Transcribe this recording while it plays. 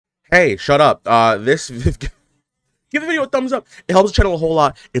Hey, shut up. Give the video a thumbs up. It helps the channel a whole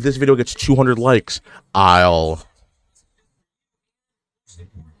lot. If this video gets 200 likes, I'll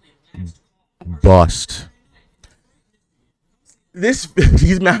bust.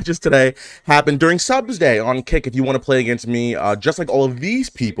 These matches today happened during Subs Day on Kick. If you want to play against me, just like all of these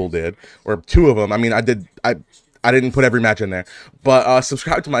people did, or two of them. I mean, I didn't put every match in there, but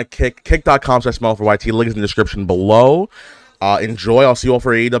subscribe to my Kick, kick.com/smell4YT. Link is in the description below. Enjoy. I'll see you all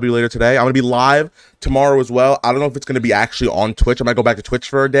for AEW later today. I'm gonna be live tomorrow as well. I don't know if it's gonna be actually on Twitch. I might go back to Twitch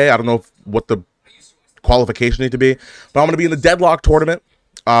for a day. I don't know what the qualification need to be, but I'm gonna be in the Deadlock tournament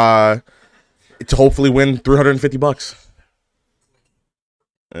to hopefully win $350.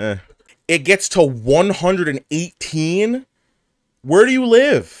 It gets to 118. Where do you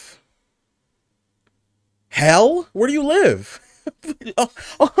live? Hell? Where do you live?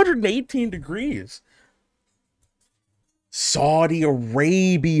 118 degrees. Saudi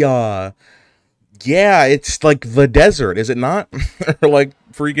Arabia. Yeah, it's like the desert, is it not? Or like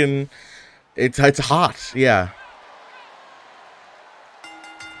freaking it's hot. Yeah.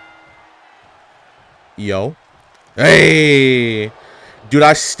 Yo. Hey. Dude,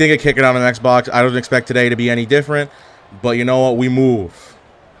 I stink at kicking on an Xbox. I don't expect today to be any different. But you know what? We move.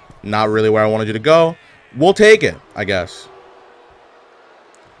 Not really where I wanted you to go. We'll take it, I guess.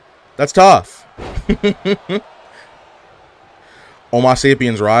 That's tough. Homo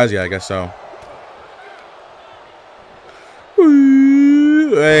sapiens rise? Yeah, I guess so.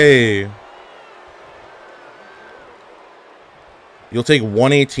 Hey. You'll take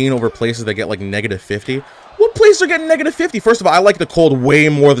 118 over places that get like -50? What places are getting -50? First of all, I like the cold way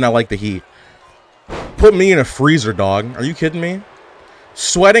more than I like the heat. Put me in a freezer, dog. Are you kidding me?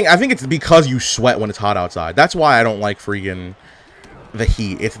 Sweating? I think it's because you sweat when it's hot outside. That's why I don't like freaking the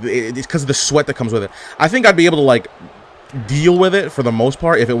heat. It's because of the sweat that comes with it. I think I'd be able to, like, deal with it for the most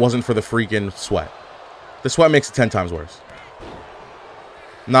part if it wasn't for the freaking sweat. The sweat makes it 10 times worse.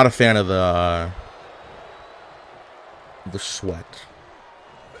 Not a fan of the sweat.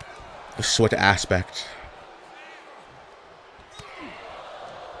 The sweat aspect.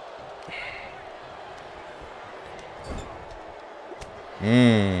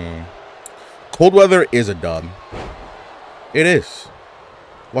 Cold weather is a dub. It is.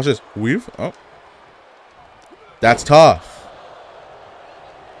 Watch this. Weave. Oh. That's tough.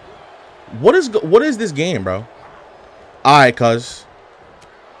 What is this game, bro? Alright, cuz.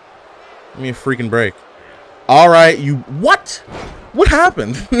 Give me a freaking break. Alright, you... What? What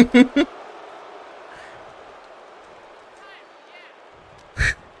happened?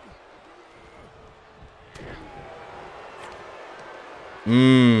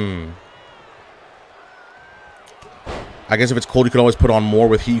 I guess if it's cold, you could always put on more.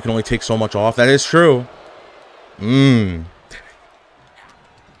 With heat, you can only take so much off. That is true. You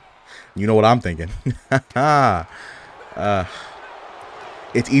know what I'm thinking.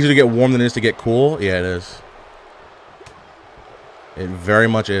 It's easier to get warm than it is to get cool. Yeah, it is. It very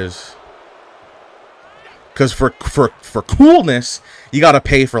much is. Because for coolness, you gotta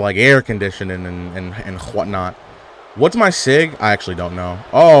pay for like air conditioning and whatnot. What's my sig? I actually don't know.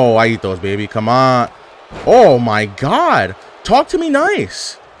 Oh, I eat those, baby. Come on. Oh my god. Talk to me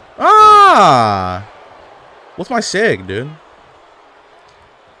nice. Ah. What's my sig, dude?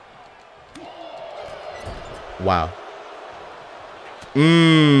 Wow.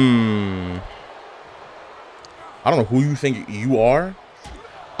 I don't know who you think you are.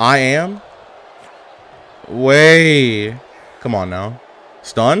 I am. Way. Come on now.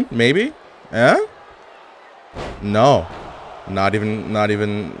 Stun? Maybe? Yeah? No. Not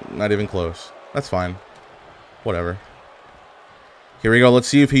even close. That's fine. Whatever. Here we go. Let's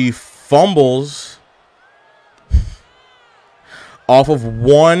see if he fumbles off of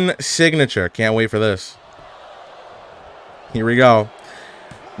one signature. Can't wait for this. Here we go.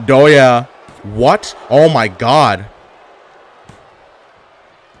 Doya. What? Oh my god.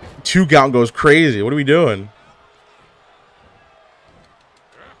 2 count goes crazy. What are we doing?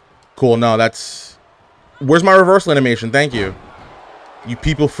 Cool. No, that's... Where's my reversal animation? Thank you. You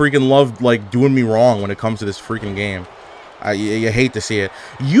people freaking love, like, doing me wrong when it comes to this freaking game. You hate to see it.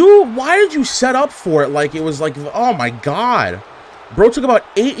 Why did you set up for it like it was like, oh my god. Bro took about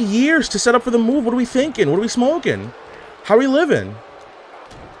 8 years to set up for the move. What are we thinking? What are we smoking? How are we living?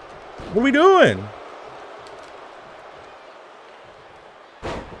 What are we doing?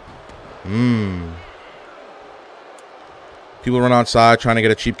 People run outside trying to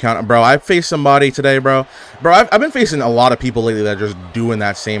get a cheap count. Bro, I faced somebody today, bro. Bro, I've been facing a lot of people lately that are just doing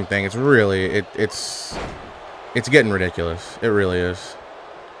that same thing. It's really, it's getting ridiculous. It really is.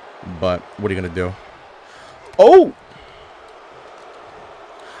 But what are you going to do? Oh!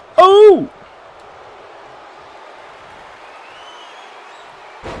 Oh!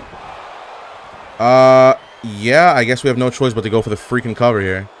 Yeah, I guess we have no choice but to go for the freaking cover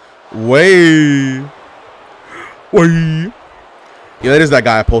here. Way. Yeah, that is that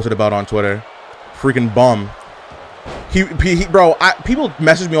guy I posted about on Twitter. Freaking bum. Bro, people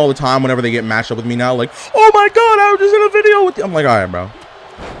message me all the time whenever they get matched up with me now, like, oh my god, I was just in a video with you. I'm like, all right, bro.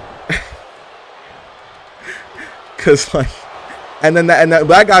 Cause like, and then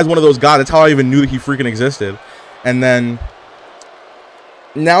that guy's one of those guys. That's how I even knew that he freaking existed. And then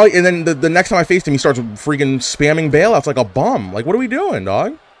now, and then the next time I faced him, he starts freaking spamming bailouts like a bum. Like, what are we doing,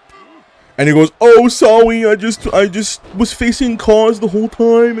 dog? And he goes, oh, sorry, I just was facing cars the whole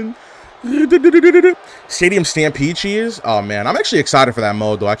time and. Stadium Stampede cheese. Oh man, I'm actually excited for that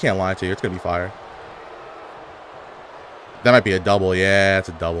mode though. I can't lie to you, it's gonna be fire. That might be a double. Yeah, it's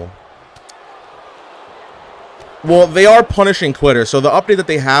a double. Well, they are punishing quitters, so the update that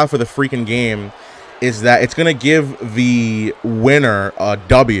they have for the freaking game is that it's gonna give the winner a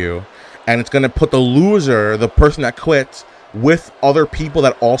W, and it's gonna put the loser, the person that quits, with other people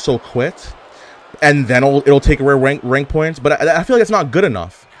that also quit, and then it'll take away rank points. But I feel like it's not good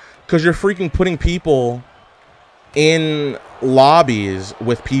enough. Because you're freaking putting people in lobbies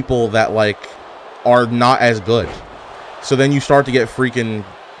with people that, like, are not as good. So then you start to get freaking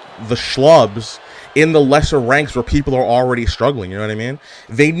the schlubs in the lesser ranks where people are already struggling. You know what I mean?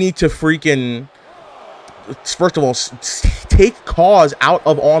 They need to freaking, first of all, take cause out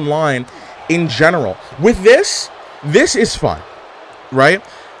of online in general. With this is fun, right?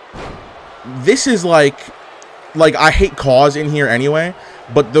 This is like I hate cause in here anyway.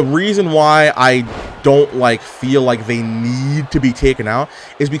 But the reason why I don't, like, feel like they need to be taken out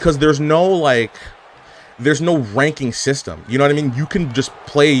is because there's no ranking system. You know what I mean? You can just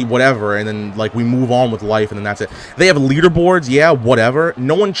play whatever, and then, like, we move on with life, and then that's it. They have leaderboards, yeah, whatever.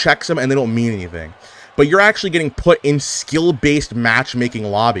 No one checks them, and they don't mean anything. But you're actually getting put in skill-based matchmaking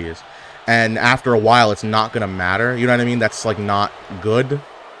lobbies, and after a while, it's not going to matter. You know what I mean? That's, like, not good.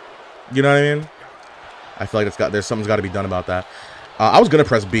 You know what I mean? I feel like something's got to be done about that. I was going to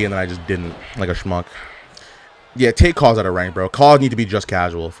press B, and then I just didn't, like a schmuck. Yeah, take calls out of rank, bro. Calls need to be just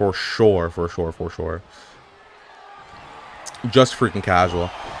casual, for sure, for sure, for sure. Just freaking casual.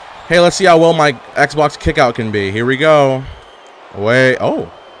 Hey, let's see how well my Xbox kickout can be. Here we go. Wait,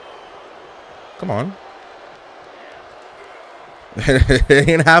 oh. Come on. It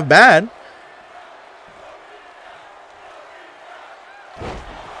ain't half bad.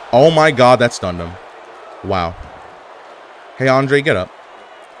 Oh my god, that stunned him. Wow. Hey, Andre, get up.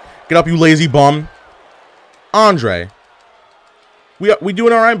 Get up, you lazy bum. Andre. We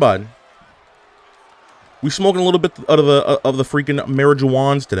doing all right, bud. We smoking a little bit out of the freaking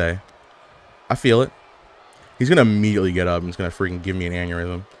marijuans today. I feel it. He's going to immediately get up and he's going to freaking give me an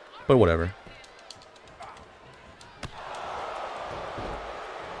aneurysm. But whatever.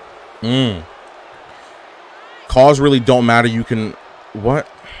 Calls really don't matter. You can... What?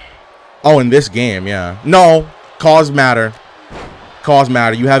 Oh, in this game, yeah. No. Calls matter. Calls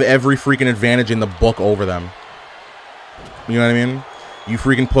matter. You have every freaking advantage in the book over them. You know what I mean? You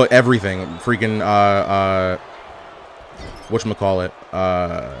freaking put everything. Freaking, whatchamacallit?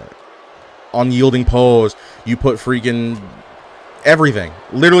 Unyielding pose. You put freaking everything.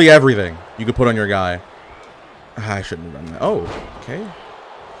 Literally everything you could put on your guy. I shouldn't have done that. Oh, okay.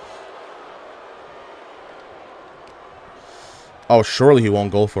 Oh, surely he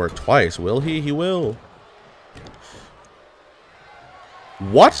won't go for it twice, will he? He will.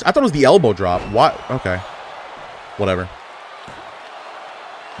 What? I thought it was the elbow drop. What? Okay. Whatever.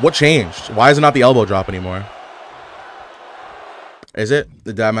 What changed? Why is it not the elbow drop anymore? Is it?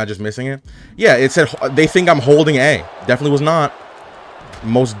 Am I just missing it? Yeah, it said they think I'm holding A. Definitely was not.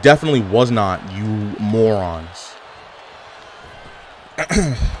 Most definitely was not, you morons.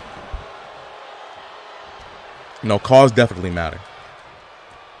 No, cause definitely matter.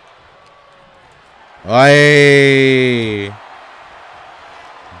 Aye.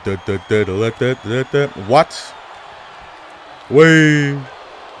 What? Wait.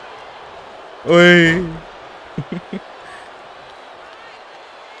 Wait.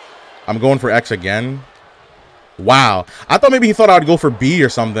 I'm going for X again. Wow. I thought maybe he thought I would go for B or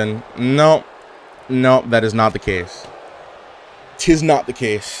something. No. No, that is not the case. 'Tis not the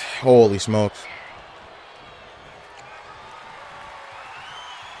case. Holy smokes.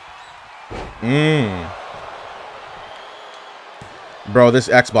 Bro, this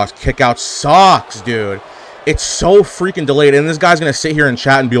Xbox kickout sucks, dude. It's so freaking delayed. And this guy's going to sit here and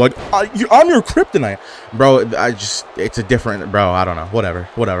chat and be like, I'm your kryptonite. Bro, it's a different, bro, I don't know. Whatever.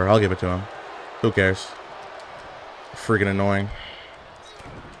 Whatever. I'll give it to him. Who cares? Freaking annoying.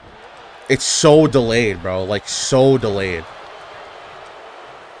 It's so delayed, bro. Like, so delayed.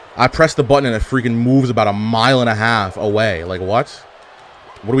 I press the button and it freaking moves about 1.5 miles away. Like, what?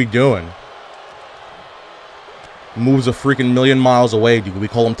 What are we doing? Moves a freaking 1,000,000 miles away, dude. We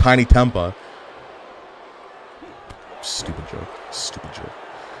call him Tiny Tempa. Stupid joke. Stupid joke.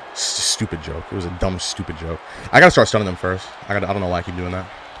 Stupid joke. It was a dumb, stupid joke. I gotta start stunning them first. I don't know why I keep doing that.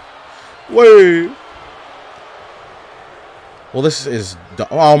 Wait. Well, this is...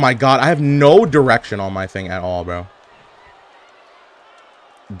 Oh, my God. I have no direction on my thing at all, bro.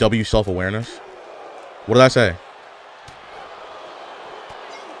 W self-awareness. What did I say?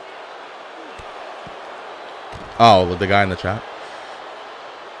 Oh, the guy in the chat?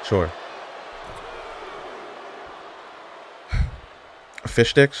 Sure. Fish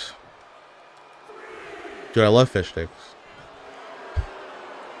sticks? Dude, I love fish sticks.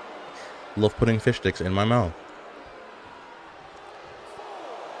 Love putting fish sticks in my mouth.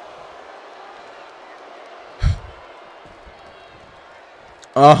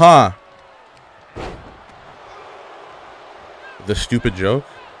 Uh-huh. The stupid joke?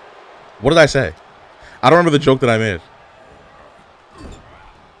 What did I say? I don't remember the joke that I made.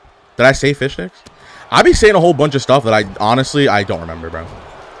 Did I say fish sticks? I be saying a whole bunch of stuff that I don't remember, bro.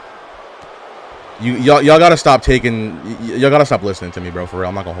 Y'all gotta stop y'all gotta stop listening to me, bro, for real.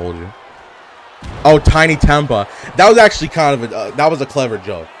 I'm not gonna hold you. Oh, Tiny Tempa. That was actually kind of that was a clever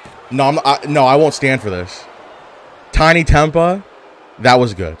joke. No, I won't stand for this. Tiny Tempa, that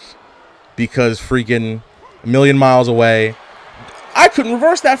was good. Because freaking 1,000,000 miles away. I couldn't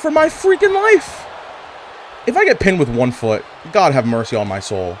reverse that for my freaking life. If I get pinned with 1 foot, God have mercy on my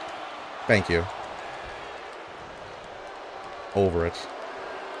soul. Thank you. Over it.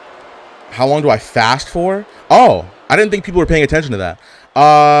 How long do I fast for? Oh, I didn't think people were paying attention to that.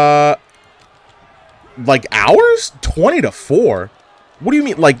 Like hours? 20 to 4? What do you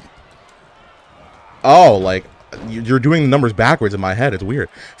mean? Like, oh, like, you're doing the numbers backwards in my head. It's weird.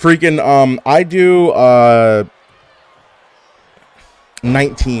 Freaking, I do,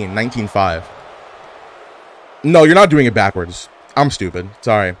 19.5. No, you're not doing it backwards. I'm stupid.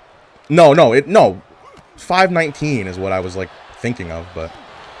 Sorry. No. 5:19 is what I was like thinking of, but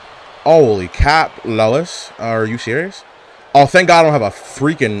holy cap, Lois, are you serious? Oh, thank God I don't have a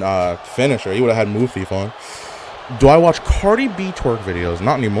freaking finisher. He would have had Move Thief on. Do I watch Cardi B twerk videos?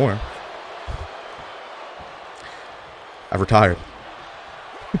 Not anymore. I've retired.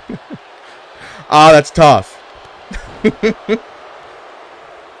 Ah, that's tough.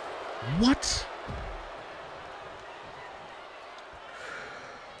 What?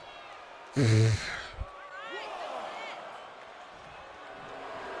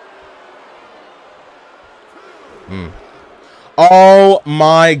 Oh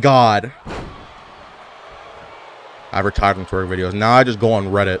my God. I retired from twerk videos. Now I just go on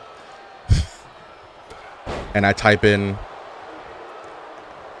Reddit and I type in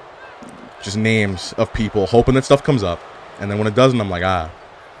just names of people, hoping that stuff comes up. And then when it doesn't, I'm like, ah.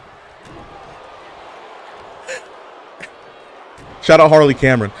 Shout out Harley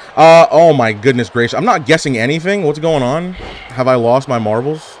Cameron. Oh my goodness gracious. I'm not guessing anything. What's going on? Have I lost my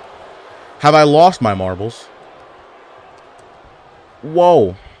marbles? Have I lost my marbles?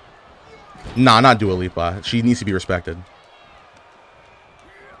 Whoa. Nah, not Dua Lipa. She needs to be respected.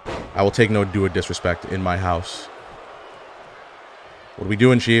 I will take no Dua disrespect in my house. What are we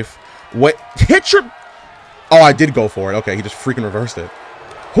doing, Chief? What? Hit your... Oh, I did go for it. Okay, he just freaking reversed it.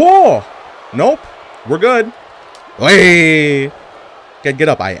 Whoa! Nope. We're good. Hey! Get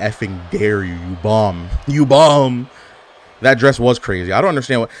up. I effing dare you, you bum. You bum. That dress was crazy. I don't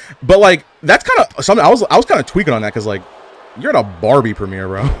understand what... But, like, that's kind of something... I was kind of tweaking on that because, like, you're at a Barbie premiere,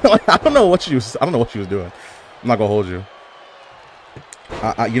 bro. Like, I don't know what she was doing. I'm not gonna hold you.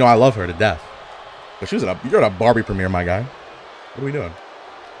 You know, I love her to death. But you're at a Barbie premiere, my guy. What are we doing?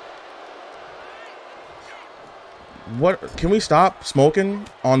 What? Can we stop smoking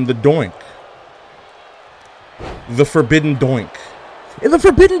on the doink? The forbidden doink. And the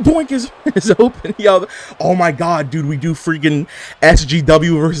forbidden doink is open. Yo, oh my God, dude, we do freaking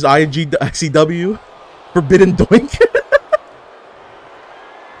SGW versus ICW. Forbidden doink.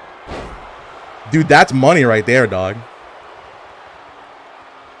 Dude, that's money right there, dog.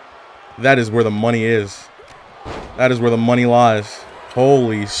 That is where the money is. That is where the money lies.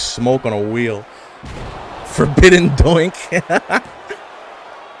 Holy smoke on a wheel. Forbidden doink.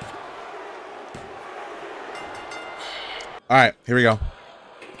 Alright, here we go.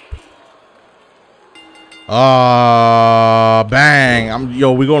 Bang.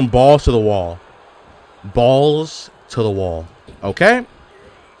 Yo, we going balls to the wall. Balls to the wall. Okay?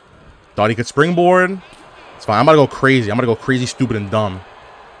 Thought he could springboard. It's fine. I'm about to go crazy. I'm going to go crazy, stupid, and dumb.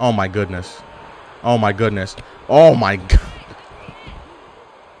 Oh, my goodness. Oh, my goodness. Oh, my God.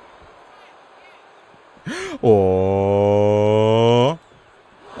 Oh.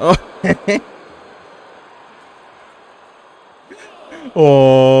 Oh.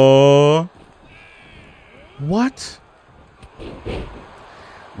 Oh. What?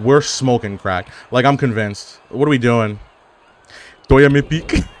 We're smoking crack. Like, I'm convinced. What are we doing? Toya me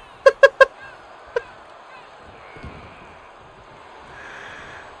pique.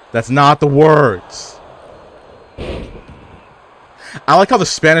 That's not the words. I like how the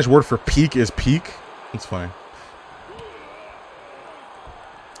Spanish word for peak is peak. It's funny.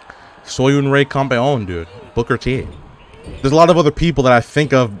 Soy un rey campeón, dude. Booker T. There's a lot of other people that I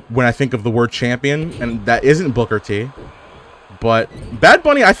think of when I think of the word champion, and that isn't Booker T. But Bad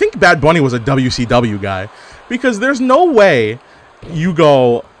Bunny, I think Bad Bunny was a WCW guy. Because there's no way you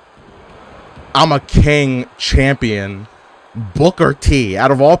go, I'm a king champion, Booker T,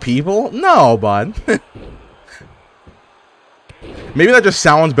 out of all people? No, bud. Maybe that just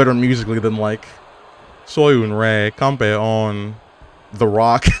sounds better musically than like, Soy un rey campeón, The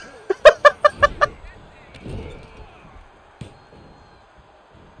Rock.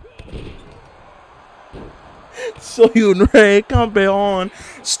 Soy un rey campeón.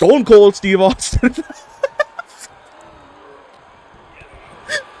 Stone Cold Steve Austin.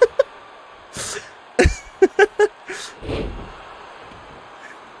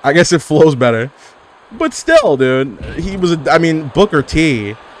 I guess it flows better. But still, dude, he was I mean, Booker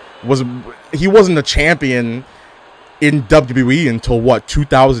T he wasn't a champion in WWE until what,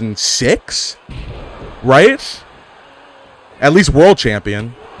 2006? Right? At least world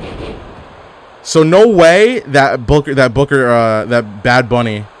champion. So no way that Bad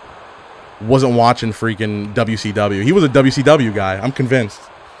Bunny wasn't watching freaking WCW. He was a WCW guy. I'm convinced.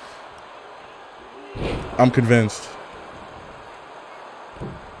 I'm convinced.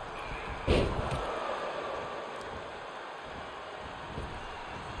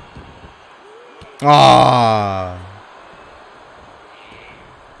 Ah.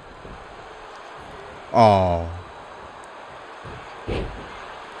 Oh.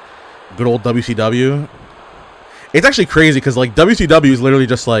 Good old WCW. It's actually crazy because like WCW is literally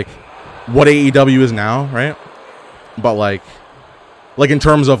just like what AEW is now, right? But like in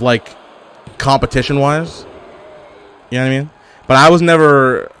terms of like competition wise, you know what I mean? But I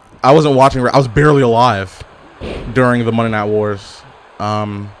wasn't watching. I was barely alive during the Monday Night Wars.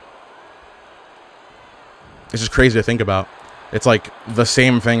 It's just crazy to think about. It's like the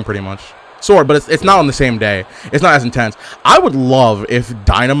same thing pretty much. Sort, but it's not on the same day. It's not as intense. I would love if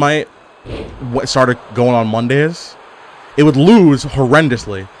Dynamite started going on Mondays. It would lose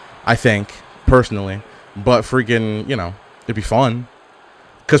horrendously, I think, personally. But freaking, you know, it'd be fun.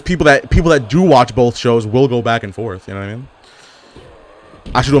 Because people that do watch both shows will go back and forth. You know what I mean?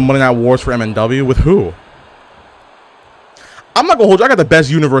 I should do a Monday Night Wars for MNW with who? I'm not gonna hold you. I got the best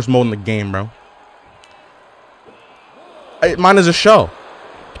universe mode in the game, bro. Mine is a show.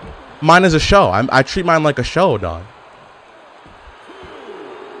 Mine is a show. I treat mine like a show, dog.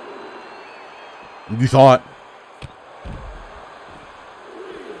 You thought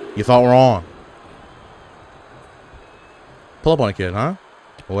wrong. Pull up on a kid, huh?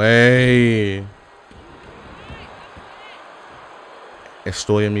 Way.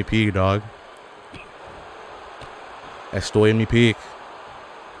 Estoy en mi peak, dog. Estoy en mi peak.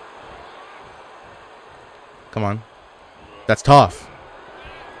 Come on. That's tough.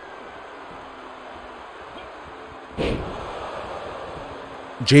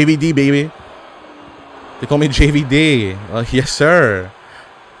 JVD, baby. They call me JVD. Yes, sir.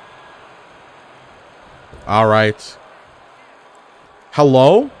 All right.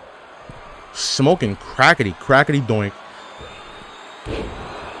 Hello? Smoking crackety doink.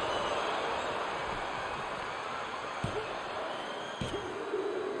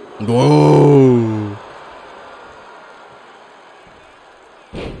 Whoa.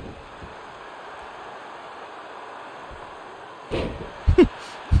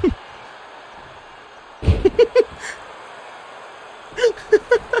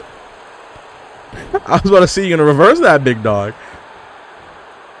 I was about to see you gonna reverse that, big dog.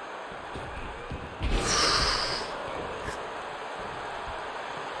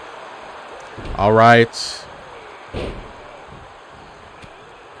 All right.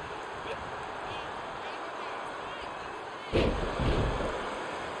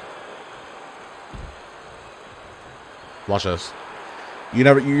 Watch this. You're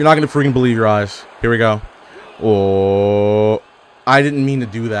not gonna freaking believe your eyes. Here we go. Oh, I didn't mean to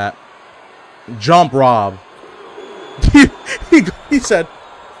do that. Jump, Rob. he said,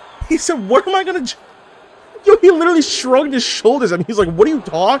 what am I gonna jump? Yo, he literally shrugged his shoulders. I mean, he's like, what are you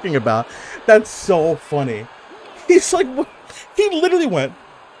talking about? That's so funny. He's like, what? He literally went.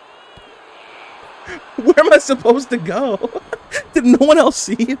 Where am I supposed to go? Did no one else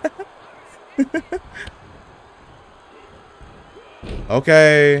see that?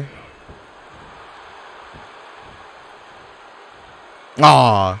 Okay.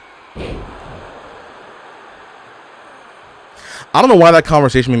 Ah. I don't know why that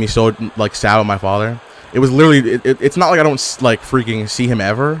conversation made me so like sad with my father. It was literally it's not like I don't like freaking see him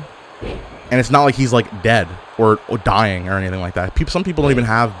ever, and it's not like he's like dead or dying or anything like that. Some people don't even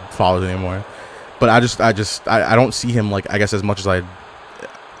have fathers anymore. But I don't see him like I guess as much as I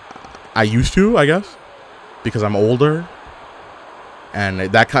used to, I guess, because I'm older. And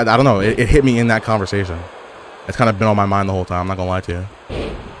that kind I don't know, it hit me in that conversation. It's kind of been on my mind the whole time, I'm not gonna lie to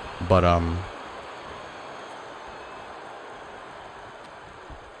you. But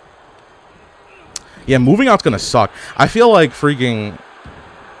yeah, moving out's gonna suck. I feel like freaking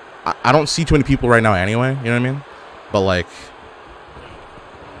I don't see too many people right now anyway, you know what I mean? But like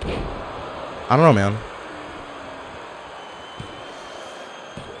I don't know, man.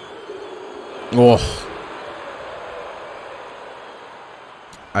 Oh.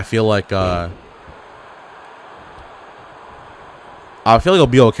 I feel like it'll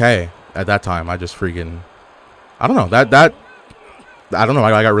be okay at that time. I just freaking I don't know. That I don't know.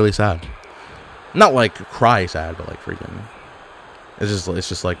 I got really sad. Not like cry sad, but like freaking it's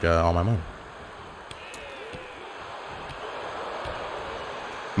just like on my mind.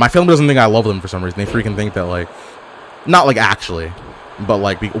 My family doesn't think I love them for some reason. They freaking think that like not like actually, but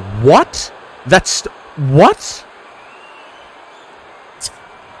like what? That's what?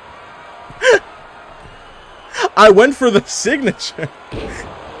 I went for the signature.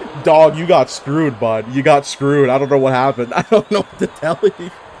 Dog, you got screwed, bud. You got screwed. I don't know what happened. I don't know what to tell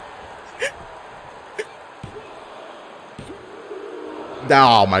you.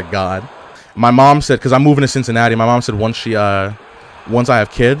 Oh my god. My mom said, because I'm moving to Cincinnati, my mom said once I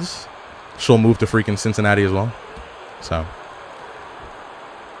have kids, she'll move to freaking Cincinnati as well. So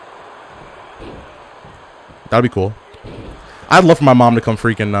that'd be cool. I'd love for my mom to come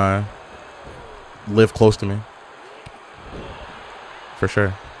freaking live close to me. For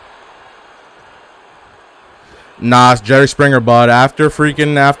sure. Nah, it's Jerry Springer, bud. After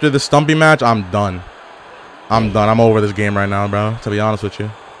the Stumpy match, I'm done. I'm done. I'm over this game right now, bro. To be honest with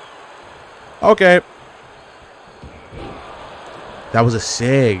you. Okay. That was a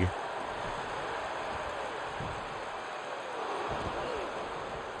sig.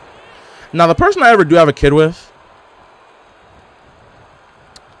 Now, the person I ever do have a kid with,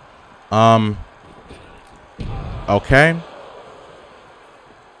 okay.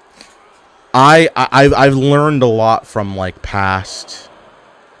 I've learned a lot from like past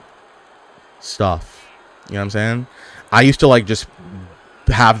stuff. You know what I'm saying? I used to like just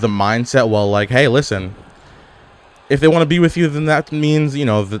have the mindset, well, like, hey, listen, if they want to be with you, then that means, you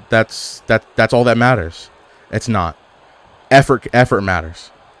know, that's all that matters. It's not. Effort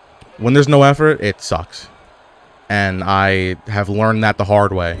matters. When there's no effort, it sucks. And I have learned that the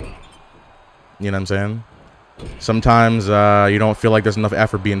hard way. You know what I'm saying? Sometimes you don't feel like there's enough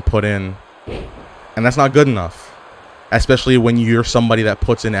effort being put in. And that's not good enough. Especially when you're somebody that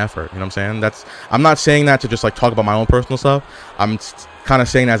puts in effort. You know what I'm saying? I'm not saying that to just like talk about my own personal stuff. I'm kind of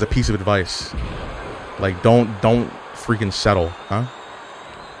saying that as a piece of advice. Like, don't freaking settle, huh?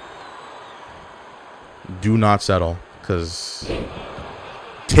 Do not settle. Because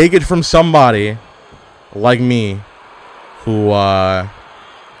take it from somebody like me who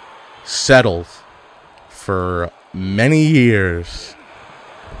settled for many years.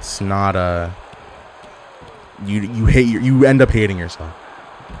 It's not a you end up hating yourself.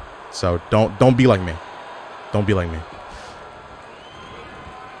 So don't be like me. Don't be like me.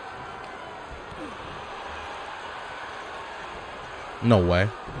 No way.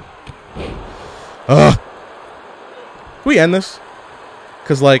 Ugh. Can we end this?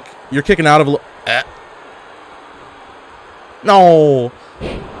 Cause like you're kicking out of no.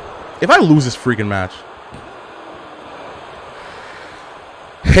 If I lose this freaking match.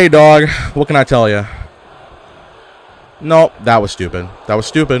 Hey, dog. What can I tell you? Nope, that was stupid. That was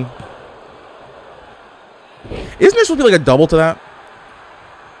stupid. Isn't there supposed to be like a double to that?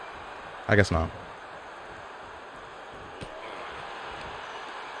 I guess not.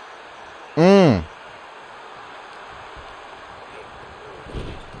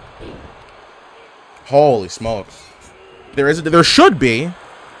 Holy smokes. There should be,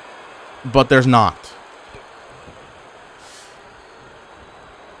 but there's not.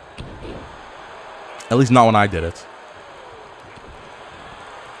 At least not when I did it.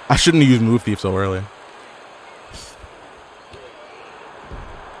 I shouldn't have used Move Thief so early.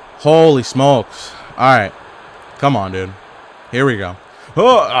 Holy smokes. Alright. Come on, dude. Here we go.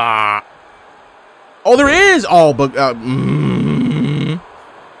 Oh, ah. Oh, there is. Oh, but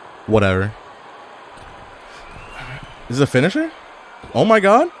whatever. Is this a finisher? Oh my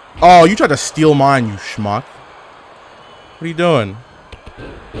god. Oh, you tried to steal mine, you schmuck. What are you doing?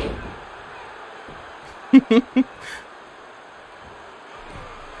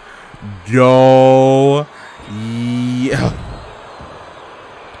 Yo. Yeah.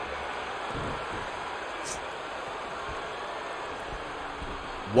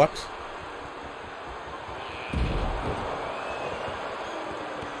 What?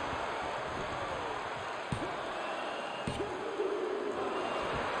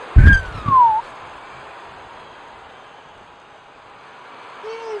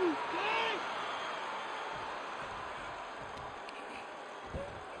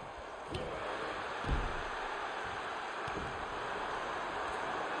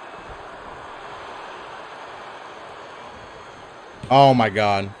 Oh my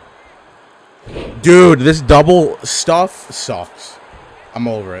god. Dude, this double stuff sucks. I'm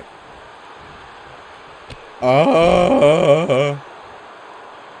over it.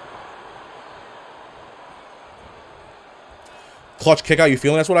 Clutch kick out, you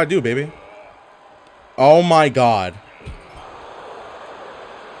feeling? That's what I do, baby. Oh my god.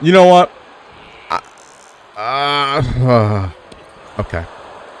 You know what? Okay.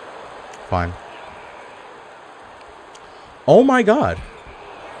 Fine. Oh my god.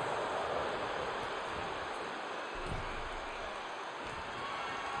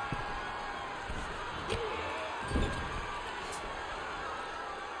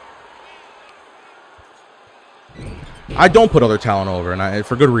 I don't put other talent over, and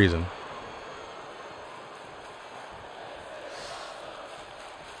for good reason.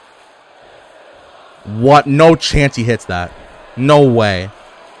 What? No chance he hits that. No way.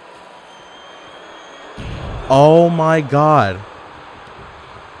 Oh my god.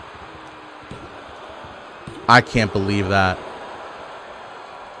 I can't believe that.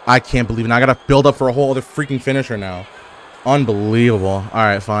 I can't believe it. Now I gotta build up for a whole other freaking finisher now. Unbelievable.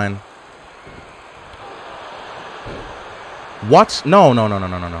 Alright, fine. What? No.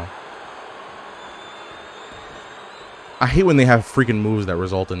 I hate when they have freaking moves that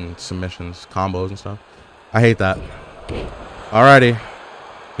result in submissions, combos, and stuff. I hate that. Alrighty.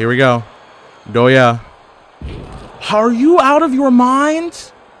 Here we go. Go, yeah. Are you out of your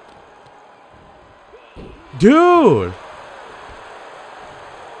mind? Dude.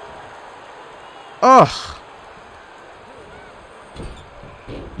 Ugh.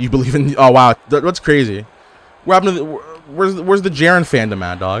 You believe in... Oh, wow. That's crazy. What happened to the... Where's the Jaren fandom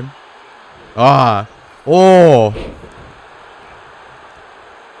at, dog? Ah. Oh.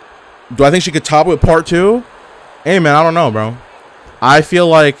 Do I think she could top it with part 2? Hey, man, I don't know, bro. I feel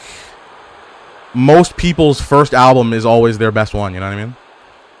like most people's first album is always their best one, you know what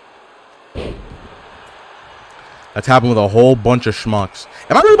I mean? That's happened with a whole bunch of schmucks.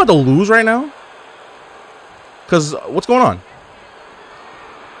 Am I really about to lose right now? Because what's going on?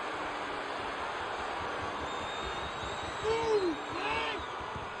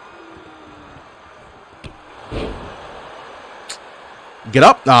 Get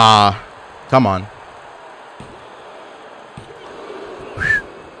up. Ah, come on.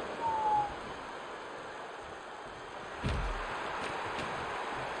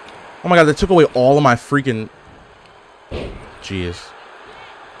 Oh my god, they took away all of my freaking... Jeez.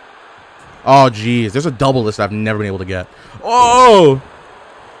 Oh, jeez. There's a double list I've never been able to get. Oh!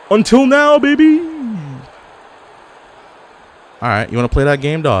 Until now, baby! Alright, you want to play that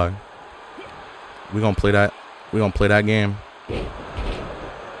game, dog? We're going to play that. We're going to play that game.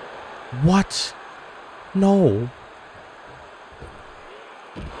 What? No.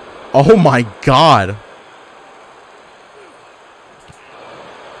 Oh my god.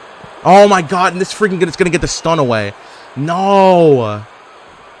 Oh my god, and this freaking it's gonna get the stun away. No.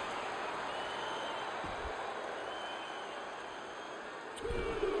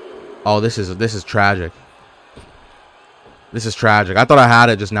 Oh, this is tragic. This is tragic. I thought I had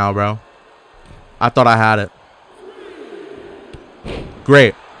it just now, bro. I thought I had it.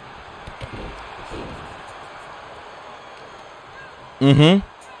 Great. Mm-hmm.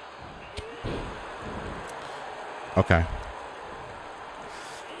 Okay.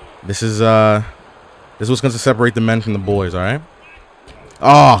 This is what's going to separate the men from the boys, all right?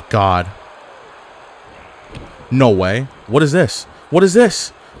 Oh, God. No way. What is this? What is this?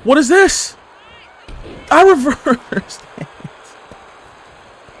 What is this? I reversed.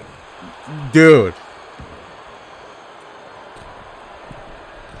 Dude.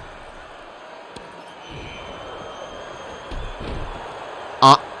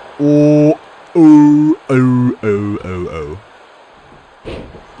 Oh, oh, oh, oh, oh, oh.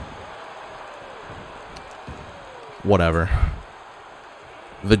 Whatever.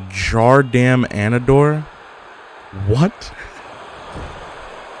 The Jardam Anador? What?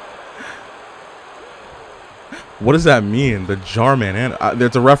 What does that mean? The Jarman and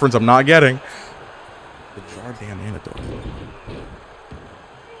there's a reference I'm not getting. The Jardam Anador.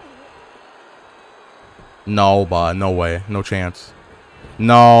 No, bud. No way. No chance.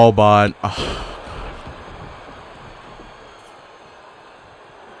 No, bud.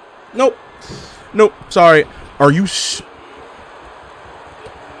 Nope. Nope. Sorry. Are you...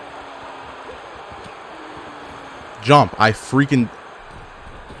 Jump. I freaking...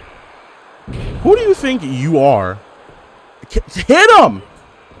 Who do you think you are? Hit him!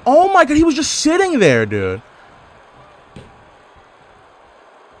 Oh my god, he was just sitting there, dude.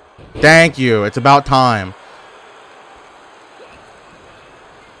 Thank you. It's about time.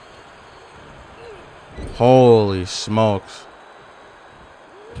 Holy smokes.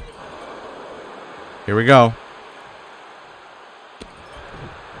 Here we go.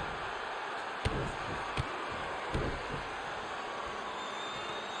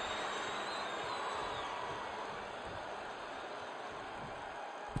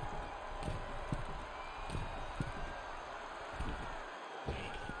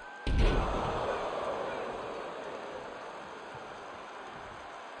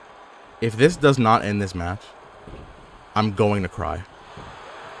 If this does not end this match, I'm going to cry.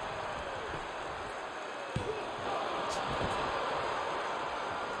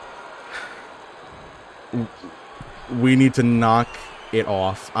 We need to knock it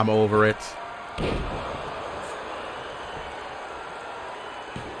off. I'm over it.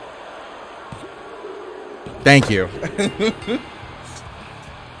 Thank you.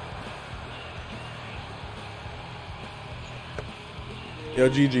 Yo,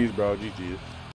 GG's, bro. GG's.